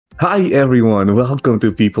Hi, everyone. Welcome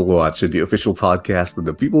to People Watch, the official podcast of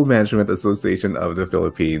the People Management Association of the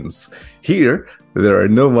Philippines. Here, there are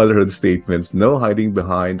no motherhood statements, no hiding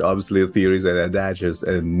behind obsolete theories and adages,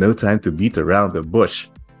 and no time to beat around the bush.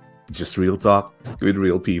 Just real talk with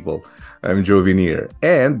real people. I'm Jovenir,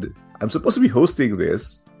 and I'm supposed to be hosting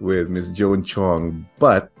this with Miss Joan Chong,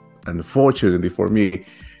 but unfortunately for me,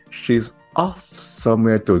 she's off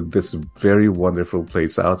somewhere to this very wonderful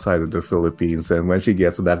place outside of the Philippines, and when she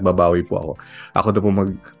gets back, babawi po ako.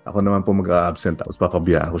 Ako naman po mag-absent, tapos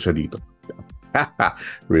papabayaan ko siya dito.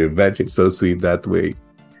 Revenge is so sweet that way.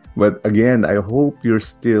 But again, I hope you're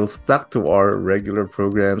still stuck to our regular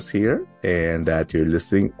programs here and that you're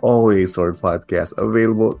listening always to our podcast,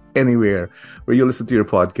 available anywhere where you listen to your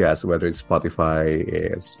podcast, whether it's Spotify,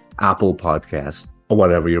 it's Apple Podcast, or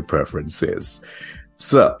whatever your preference is.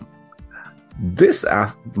 So,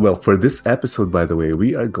 for this episode, by the way,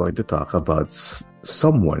 we are going to talk about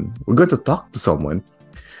someone. We're going to talk to someone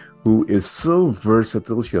who is so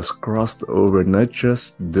versatile. She has crossed over not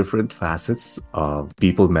just different facets of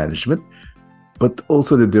people management, but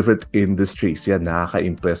also the different industries. Yan,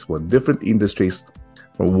 nakaka-impress po. Different industries,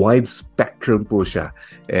 a wide spectrum po siya.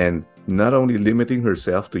 And not only limiting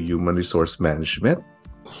herself to human resource management,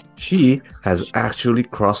 she has actually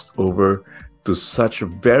crossed over to such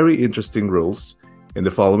very interesting roles in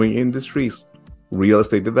the following industries: real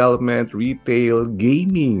estate development, retail,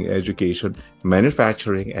 gaming, education,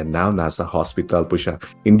 manufacturing, and now nasa hospital po siya.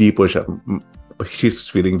 Hindi po siya, she's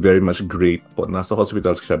feeling very much great po. Nasa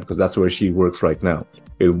hospital siya because that's where she works right now,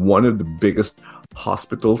 in one of the biggest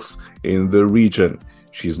hospitals in the region.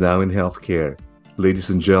 She's now in healthcare.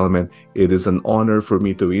 Ladies and gentlemen, it is an honor for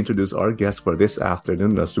me to introduce our guest for this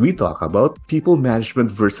afternoon as we talk about people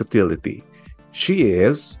management versatility. She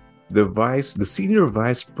is the Senior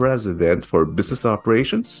Vice President for Business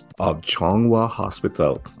Operations of Chong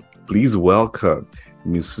Hospital. Please welcome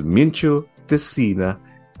Ms. Minchu Decena,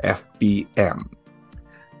 FPM.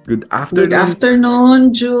 Good afternoon. Good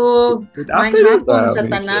afternoon, Ju. Good afternoon, sa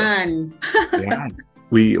tanan. Yeah.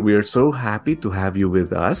 We are so happy to have you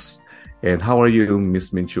with us. And how are you,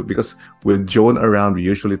 Ms. Minchu? Because with Joan around, we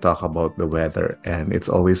usually talk about the weather, and it's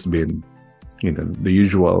always been, the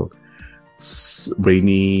usual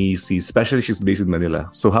rainy season, especially she's based in Manila.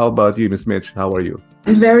 So how about you, Miss Mitch? How are you?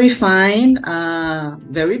 I'm very fine,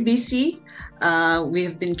 very busy. We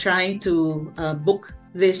have been trying to book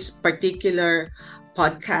this particular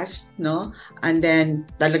podcast, no? And then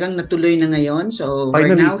talagang natuloy na ngayon. So finally.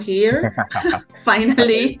 We're now here.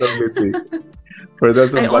 Finally. So busy. For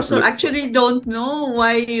those of I also actually don't know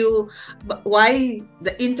why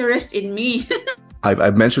the interest in me.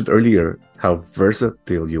 I've mentioned earlier how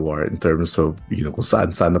versatile you are in terms of, kung saan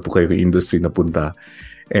na po kayo yung industry napunta.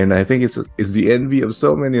 And I think it's the envy of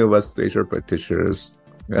so many of us HR practitioners.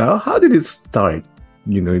 How did it start?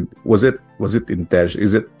 Was it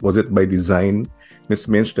intentional? Was it by design, Ms.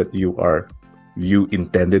 Minch, that you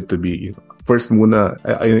intended to be first muna?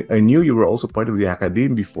 I knew you were also part of the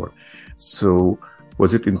academy before. So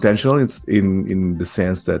was it intentional in the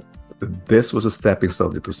sense that this was a stepping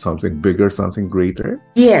stone into something bigger, something greater?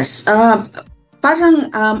 Yes. I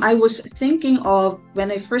was thinking of when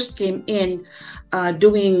I first came in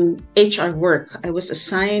doing HR work. I was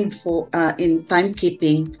assigned for in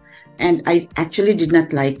timekeeping, and I actually did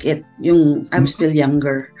not like it. I'm still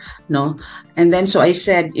younger, no? And then so I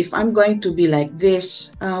said, if I'm going to be like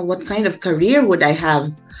this, what kind of career would I have?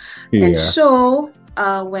 Yeah. And so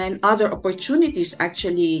when other opportunities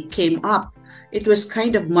actually came up, it was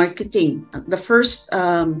kind of marketing. The first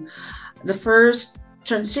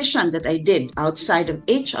transition that I did outside of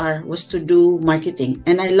HR was to do marketing,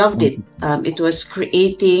 and I loved it. It was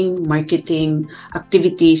creating marketing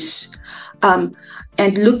activities. And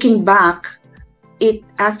looking back, it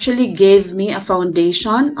actually gave me a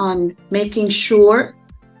foundation on making sure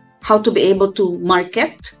how to be able to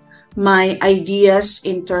market my ideas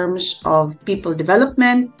in terms of people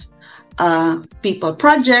development, people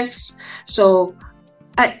projects. So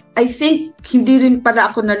I think hindi rin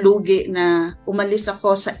pala ako nalugi na umalis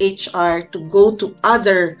ako sa HR to go to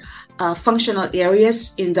other functional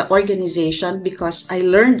areas in the organization, because I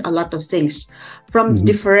learned a lot of things from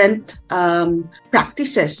different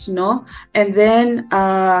practices, no? And then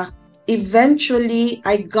eventually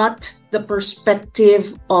I got the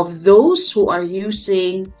perspective of those who are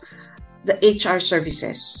using the HR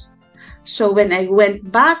services. So when I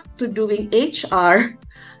went back to doing HR,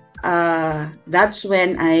 that's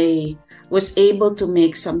when I was able to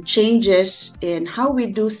make some changes in how we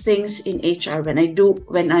do things in HR. When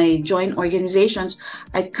I join organizations,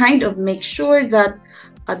 I kind of make sure that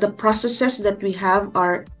the processes that we have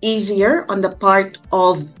are easier on the part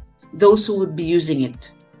of those who would be using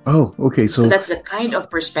it. Oh, okay. So So, that's the kind of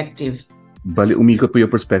perspective. bali umikot po yung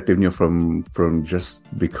perspective niyo from just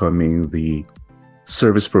becoming the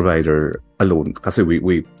service provider alone. Kasi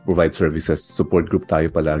we provide services, support group tayo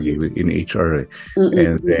palagi in HR.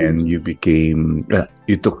 And then you became,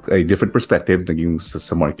 you took a different perspective, naging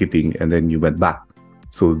sa marketing, and then you went back.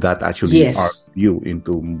 So that actually arced you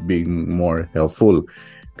into being more helpful.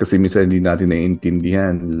 Kasi minsan hindi natin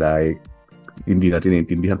naiintindihan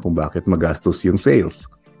kung bakit magastos yung sales.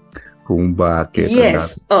 Kung bakit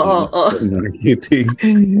marketing.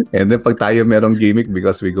 And then pag tayo merong gimmick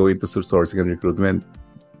because we go into sourcing and recruitment,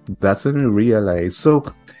 that's when we realize. So,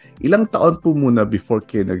 ilang taon po muna before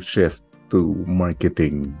kayo nag-shift to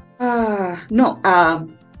marketing? No.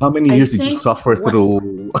 How many years did you suffer through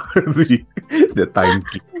the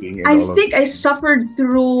timekeeping? I think I suffered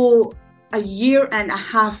through a year and a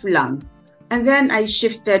half lang. And then I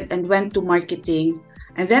shifted and went to marketing.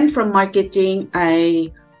 And then from marketing, I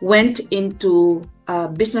went into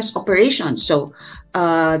business operations. So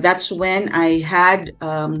that's when I had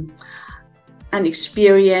an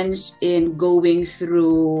experience in going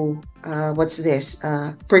through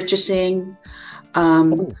purchasing,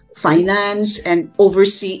 finance, and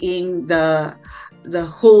overseeing the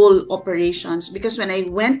whole operations. Because when I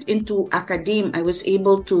went into academe, I was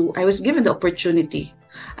given the opportunity.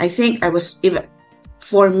 I think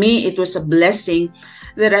for me, it was a blessing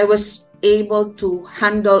that I was able to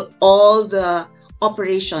handle all the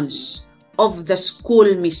operations of the school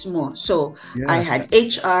mismo. So I had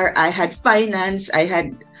HR, I had finance,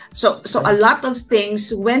 so a lot of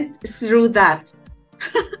things went through that.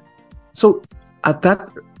 So at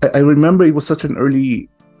that, I remember it was such an early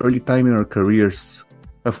time in our careers.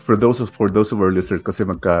 For those of our listeners, kasi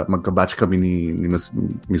magka-batch kami ni Miss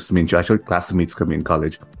Minchu, actually classmates kami in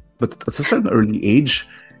college. But at such an early age,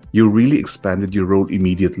 you really expanded your role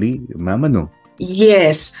immediately, Mama, no?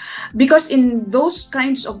 Yes, because in those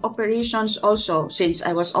kinds of operations also, since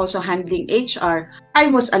I was also handling HR,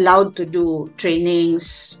 I was allowed to do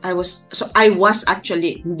trainings. I was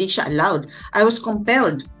actually, hindi siya allowed. I was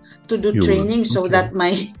compelled to do training so that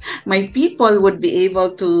my people would be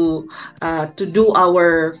able to do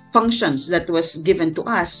our functions that was given to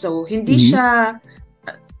us. So hindi siya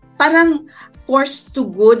parang forced to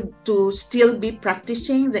good to still be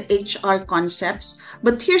practicing the HR concepts.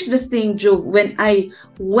 But here's the thing, Joe, when I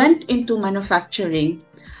went into manufacturing,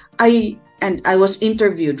 I was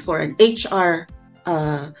interviewed for an HR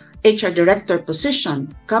director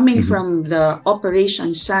position coming from the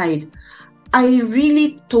operations side. I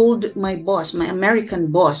really told my boss, my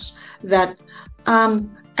American boss, that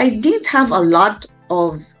I didn't have a lot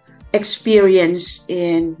of experience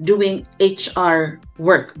in doing HR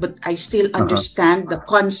work, but I still understand the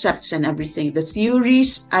concepts and everything. The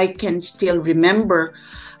theories I can still remember,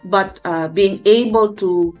 but being able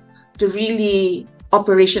to really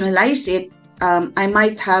operationalize it, I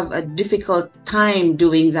might have a difficult time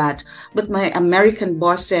doing that. But my American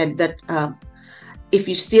boss said that if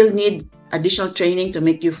you still need additional training to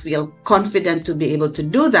make you feel confident to be able to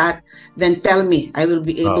do that, then tell me. I will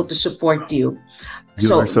be able to support you.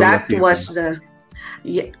 So that was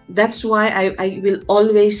that's why I will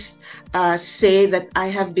always say that I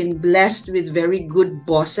have been blessed with very good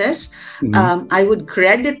bosses. I would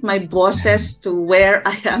credit my bosses to where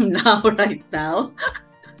I am now, right now.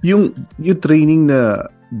 Yung training na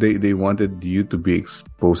they wanted you to be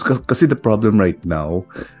exposed. Kasi the problem right now,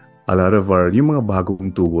 a lot of yung mga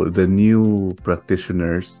bagong tubo, the new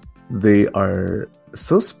practitioners, they are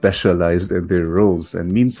so specialized in their roles. And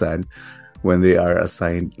minsan, when they are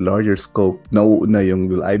assigned larger scope, nauuna yung,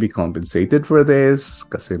 will I be compensated for this?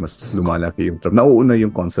 Kasi mas lumalaki yung term. Nauuna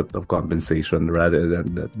yung concept of compensation rather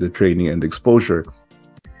than the training and exposure.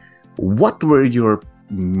 What were your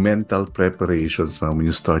mental preparations when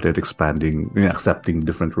you started expanding, accepting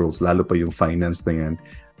different roles? Lalo pa yung finance na yan.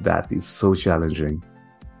 That is so challenging.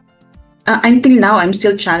 Until now, I'm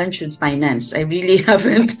still challenged with finance. I really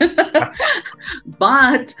haven't.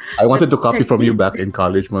 But I wanted to copy from you back in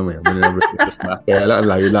college, mama. Whenever just math, kaya lang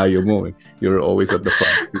layo-layo mo. You're always at the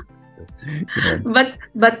front.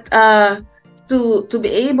 But to be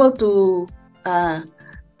able to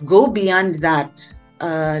go beyond that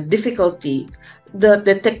difficulty,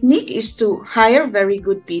 the technique is to hire very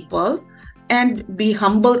good people and be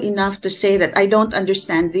humble enough to say that I don't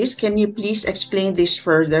understand this. Can you please explain this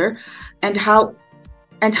further? And how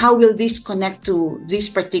will this connect to this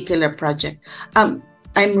particular project? I'm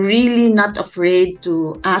really not afraid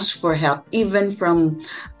to ask for help, even from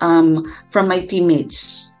my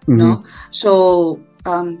teammates. No, so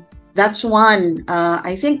that's one.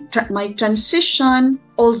 I think my transition,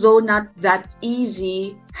 although not that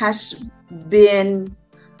easy, has been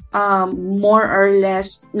more or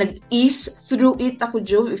less nag-ease through it ako,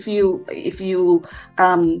 Joe, if you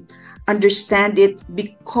understand it,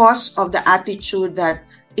 because of the attitude that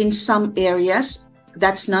in some areas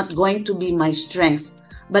that's not going to be my strength,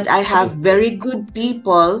 but I have very good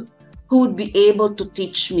people who would be able to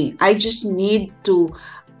teach me. I just need to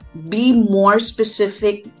be more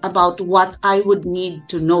specific about what I would need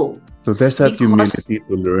to know. So there's that humility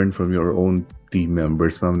to learn from your own team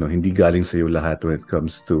members, ma'am. No, hindi galing sa iyo lahat when it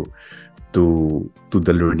comes to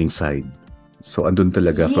the learning side. So andun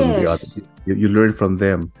talaga from the other. You learn from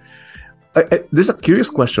them. There's a curious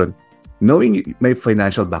question. Knowing my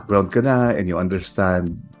financial background ka na and you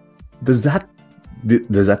understand, does that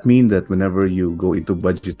mean that whenever you go into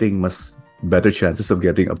budgeting, mas better chances of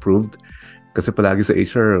getting approved? Kasi palagi sa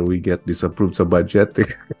HR, we get disapproved sa budget.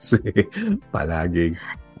 Kasi palaging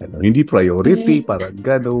hindi priority, parang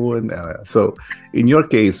ganoon. So, in your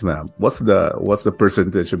case, ma'am, what's the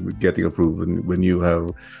percentage of getting approved when you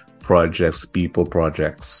have people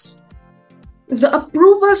projects? The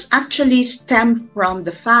approvals actually stem from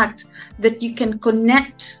the fact that you can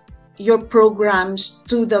connect your programs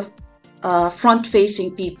to the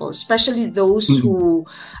front-facing people, especially those who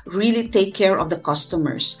really take care of the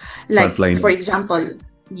customers. Like, for example,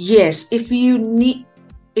 yes, if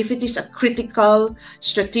it is a critical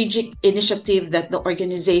strategic initiative that the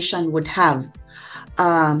organization would have,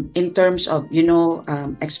 in terms of,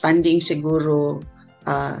 expanding siguro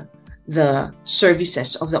the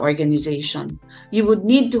services of the organization, you would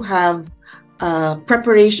need to have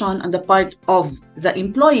preparation on the part of the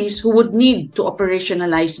employees who would need to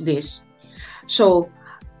operationalize this. So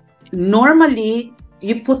normally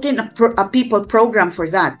you put in a people program for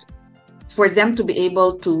that, for them to be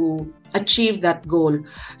able to achieve that goal.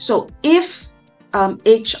 So if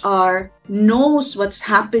HR knows what's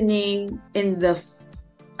happening in the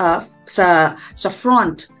sa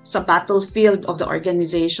front, sa battlefield of the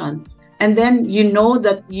organization, and then you know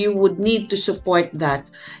that you would need to support that,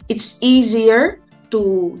 it's easier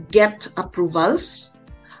to get approvals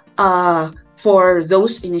for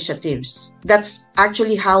those initiatives. That's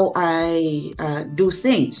actually how I do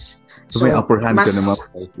things. So may upper hand ka naman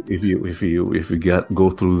if you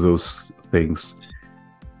go through those things.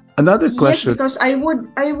 Another question. Yes, because I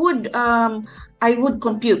would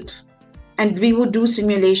compute, and we would do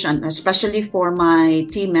simulation, especially for my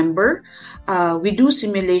team member. We do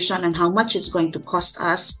simulation on how much it's going to cost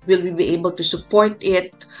us. Will we be able to support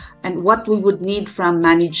it, and what we would need from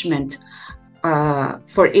management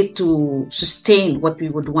for it to sustain what we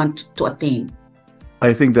would want to attain.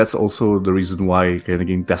 I think that's also the reason why kaya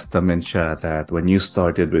naging testament siya that when you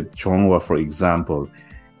started with Chong, for example,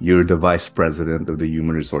 you're the vice president of the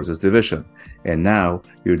Human Resources Division. And now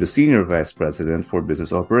you're the senior vice president for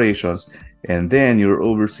business operations. And then you're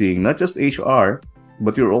overseeing not just HR,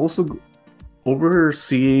 but you're also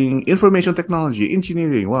overseeing information technology,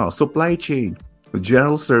 engineering, supply chain,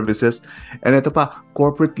 general services, and ito pa,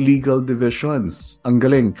 corporate legal divisions. Ang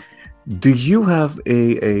galing. Do you have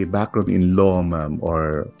a background in law, ma'am,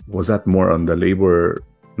 or was that more on the labor-centric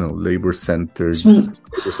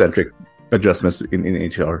adjustments in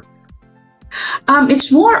HR?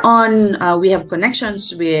 It's more on we have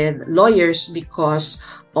connections with lawyers because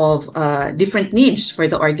of different needs for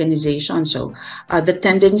the organization. So the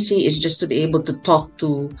tendency is just to be able to talk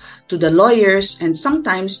to the lawyers and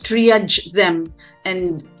sometimes triage them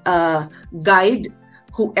and guide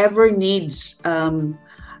whoever needs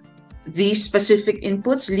these specific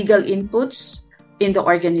inputs, legal inputs in the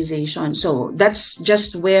organization. So that's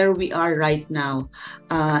just where we are right now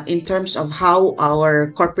in terms of how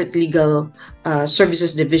our corporate legal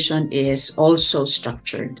services division is also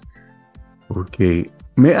structured. Okay.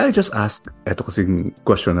 May I just ask, ito kasing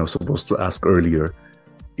question I was supposed to ask earlier.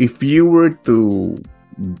 If you were to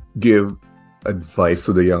give advice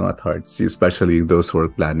to the young at heart, especially those who are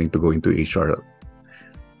planning to go into HR,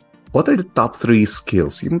 what are the top 3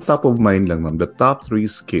 skills? Yung top of mind lang, ma'am. The top 3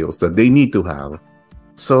 skills that they need to have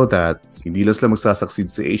so that hindi lang sila magsasucceed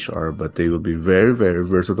sa HR, but they will be very, very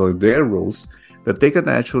versatile in their roles, that they can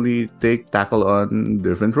actually tackle on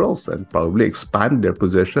different roles and probably expand their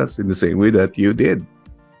positions in the same way that you did.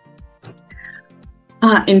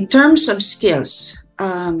 In terms of skills,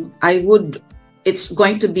 it's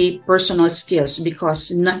going to be personal skills, because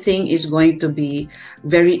nothing is going to be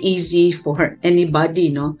very easy for anybody,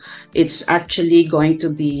 no? It's actually going to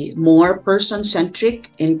be more person-centric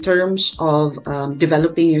in terms of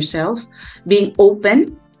developing yourself, being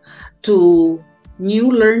open to new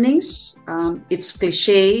learnings. It's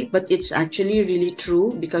cliche, but it's actually really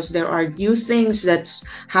true, because there are new things that's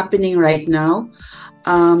happening right now.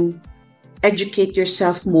 educate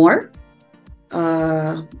yourself more.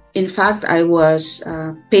 In fact, I was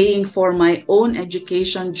paying for my own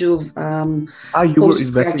education, Juve, You were investing in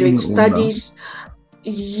postgraduate your own now? studies.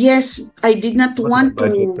 Yes, I did not Mas may want to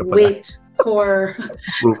budget ka pala. wait for I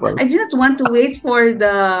Approvals. did not want to wait for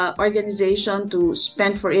the organization to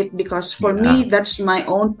spend for it, because for me, Yeah, that's my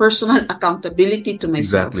own personal accountability to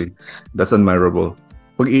myself. exactly. That's admirable.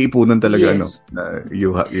 Pag iipunan talaga, Yes.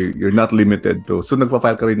 you're not limited to. So,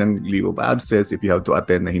 nagpa-file ka rin ng leave of absence if you have to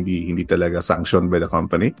attend na hindi talaga sanctioned by the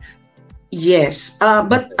company? Yes,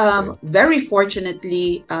 but Okay. very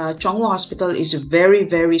fortunately, Chong Hospital is very,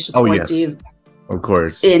 very Oh, yes. supportive Of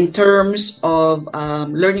course. in terms of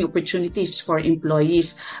learning opportunities for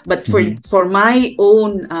employees. But Mhm. for my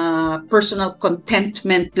own personal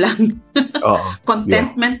contentment lang, Oo. Yes.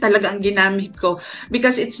 contentment talaga ang ginamit ko,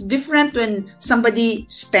 because it's different when somebody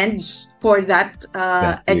spends for that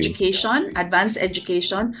Exactly. education, advanced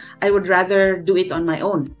education. I would rather do it on my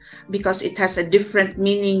own because it has a different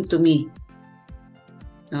meaning to me.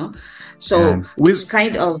 No? So And with it's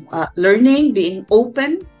kind of learning, being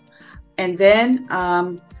open, and then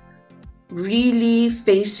really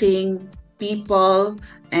facing people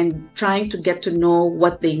and trying to get to know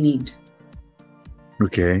what they need.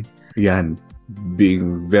 okay, yan,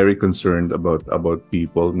 being very concerned about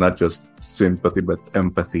people, not just sympathy but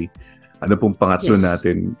empathy. Ano pong pangatlo Yes.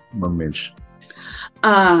 natin, Ma'am Minch?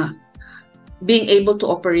 Being able to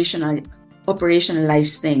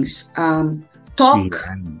operationalize things. Talk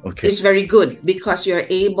Yan. Okay. is very good because you're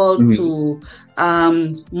able Mhm. to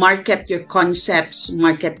market your concepts,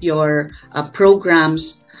 market your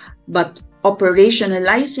programs, but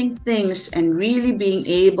operationalizing things and really being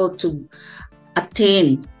able to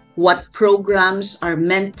attain what programs are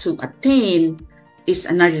meant to attain is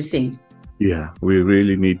another thing. Yeah, we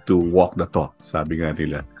really need to walk the talk, sabi nga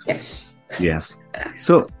nila. Yes. Yes.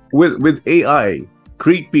 So, with AI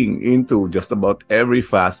creeping into just about every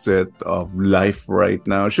facet of life right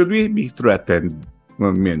now, should we be threatened,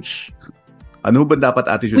 Ma'am Minch? Ano ba dapat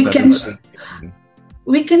attitude We natin?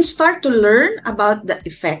 We can start to learn about the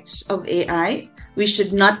effects of AI. We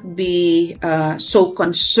should not be so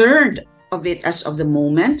concerned of it as of the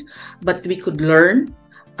moment, but we could learn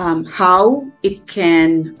how it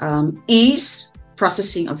can ease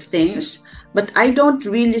processing of things. But I don't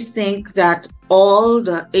really think that all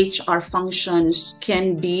the HR functions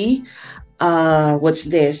can be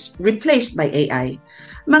replaced by AI.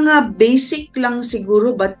 Mga basic lang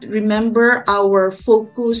siguro, but remember our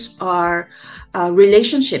focus are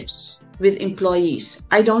relationships with employees.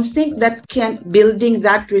 I don't think that building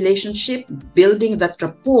that relationship, building that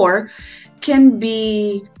rapport can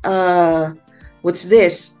be can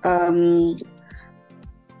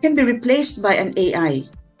be replaced by an AI.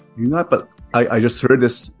 You know, but I just heard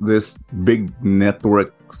this big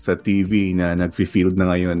network sa TV na nag-field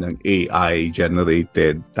na ngayon ng AI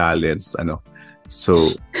generated talents,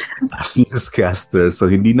 So, as newscaster,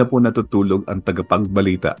 so hindi na po natutulog ang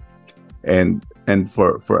tagapagbalita. And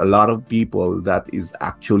for a lot of people, that is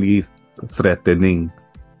actually threatening.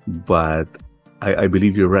 But I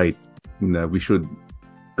believe you're right. Na we should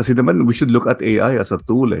look at AI as a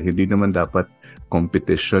tool. Hindi naman dapat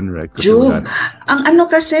competition, right? June, ang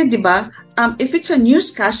kasi, di ba, if it's a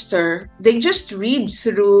newscaster, they just read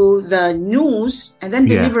through the news and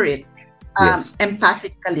then deliver it. Yes.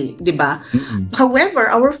 Empathically, di ba? Mm-mm. However,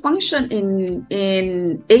 our function in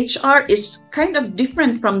HR is kind of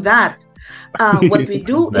different from that. What we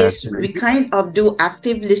do is we kind of do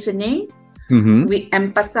active listening, we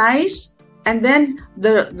empathize, and then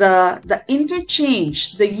the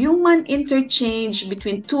interchange, the human interchange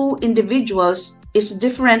between two individuals is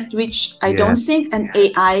different, which I don't think an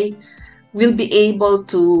AI will be able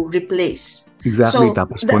to replace. Exactly.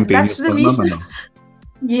 So that's the reason.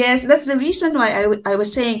 Yes, that's the reason why I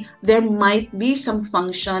was saying there might be some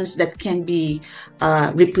functions that can be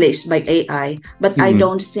replaced by AI, but I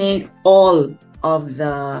don't think all of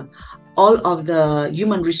the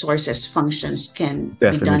human resources functions can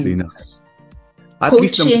Definitely be done. Not. At Coaching,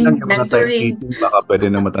 least naman yung mga mentoring. timekeeping, baka pwede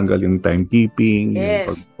na matanggal yung timekeeping,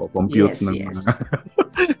 Yes. yung pag-compute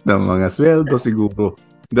ng mga sweldo siguro.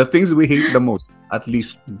 The things we hate the most, at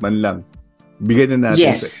least man lang, bigyan na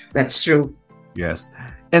natin. Yes, that's true. Yes.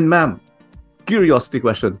 And ma'am, curiosity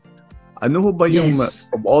question. Ano ho ba yung,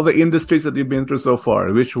 of all the industries that you've been through so far,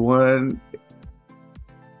 which one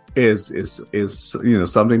is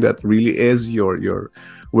something that really is your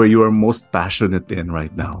where you are most passionate in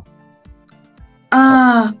right now?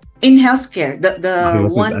 In healthcare, the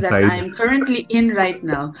one that aside. I'm currently in right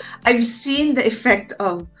now, I've seen the effect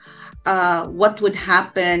of what would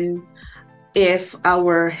happen if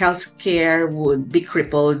our healthcare would be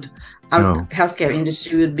crippled. our No. healthcare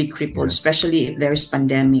industry would be crippled, Yeah. especially if there's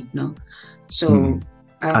pandemic, no? So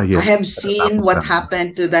I Yes. have seen Tapos what na.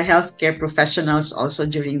 happened to the healthcare professionals also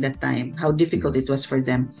during that time, how difficult Yes. it was for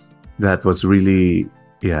them. That was really,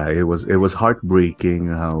 it was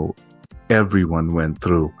heartbreaking how everyone went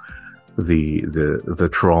through the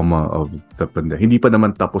trauma of the pandemic. Hindi pa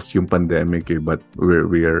naman tapos yung pandemic, but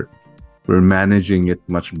we're managing it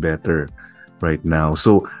much better right now.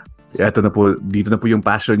 So dito na po yung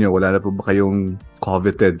passion nyo. Wala na po ba kayong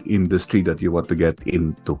coveted industry that you want to get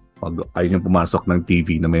into? Ayun yung pumasok ng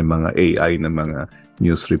TV na may mga AI na mga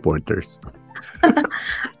news reporters.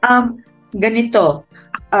 Ganito,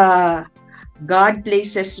 God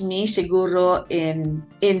places me siguro in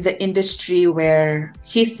the industry where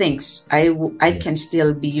He thinks I can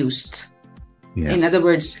still be used. Yes. In other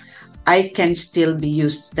words, I can still be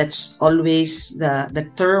used. That's always the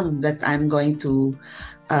term that I'm going to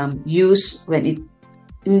use when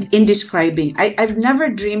in describing. I've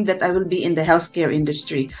never dreamed that I will be in the healthcare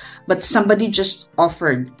industry, but somebody just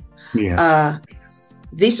offered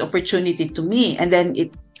this opportunity to me, and then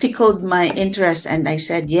it tickled my interest, and I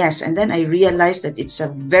said yes. And then I realized that it's a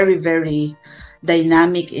very, very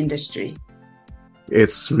dynamic industry.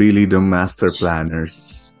 It's really the master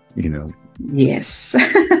planners, Yes.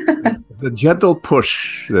 The gentle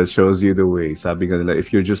push that shows you the way. Sabi nga nila,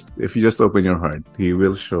 if you just open your heart, He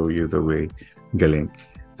will show you the way. Galing.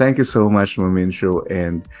 Thank you so much, Minchu.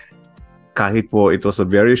 And kahit po it was a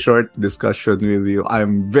very short discussion with you,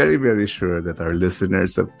 I'm very, very sure that our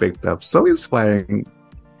listeners have picked up so inspiring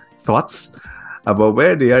thoughts about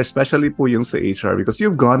where they are, especially po yung sa HR, because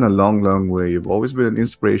you've gone a long, long way. You've always been an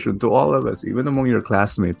inspiration to all of us, even among your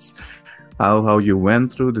classmates. How you went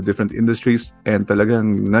through the different industries and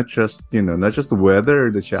talagang not just weather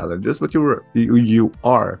the challenges, but you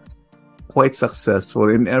are quite successful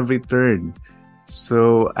in every turn.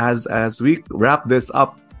 So as we wrap this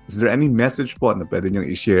up, is there any message po na pwede niyong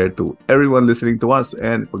i-share to everyone listening to us?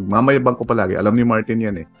 And pag mamayabang ko palagi, alam ni Martin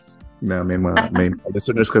yan na may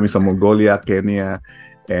listeners kami sa Mongolia, Kenya,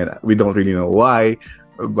 and we don't really know why,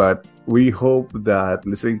 but we hope that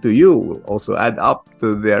listening to you will also add up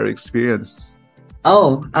to their experience.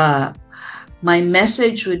 My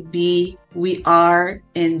message would be, we are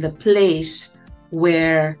in the place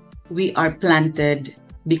where we are planted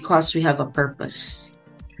because we have a purpose.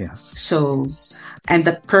 Yes. So, and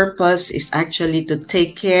the purpose is actually to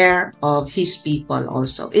take care of His people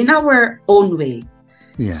also in our own way.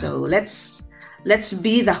 Yeah. So let's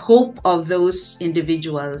be the hope of those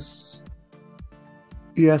individuals.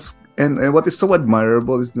 Yes, and what is so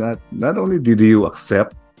admirable is that not only did you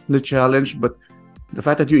accept the challenge, but the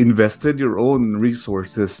fact that you invested your own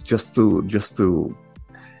resources just to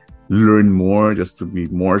learn more, just to be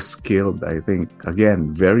more skilled. I think,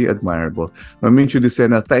 again, very admirable. Minchu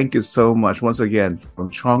Decena, thank you so much once again from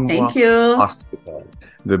Chong Thank you. Hospital,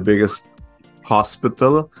 the biggest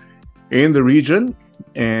hospital in the region.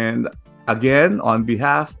 And again, on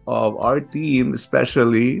behalf of our team,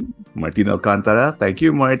 especially Martin Alcantara, thank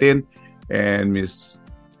you, Martin, and Miss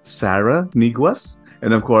Sarah Niguas,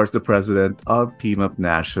 and of course, the president of PMAP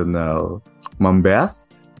National, Ma'am Beth.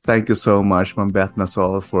 Thank you so much, Ma'am Beth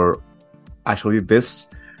Nasol, for actually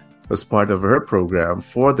this was part of her program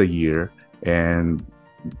for the year, and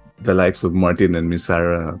the likes of Martin and Miss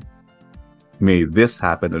Sarah made this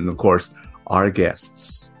happen, and of course, our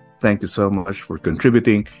guests. Thank you so much for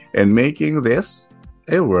contributing and making this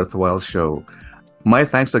a worthwhile show. My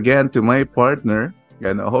thanks again to my partner,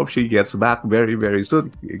 and I hope she gets back very, very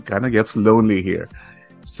soon. It kind of gets lonely here.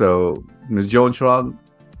 So, Ms. Joan Chong,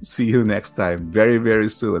 see you next time very, very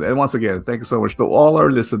soon. And once again, thank you so much to all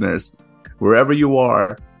our listeners, wherever you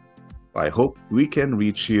are. I hope we can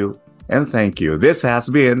reach you. And thank you. This has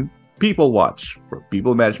been People Watch for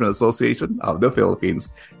People Management Association of the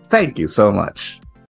Philippines. Thank you so much.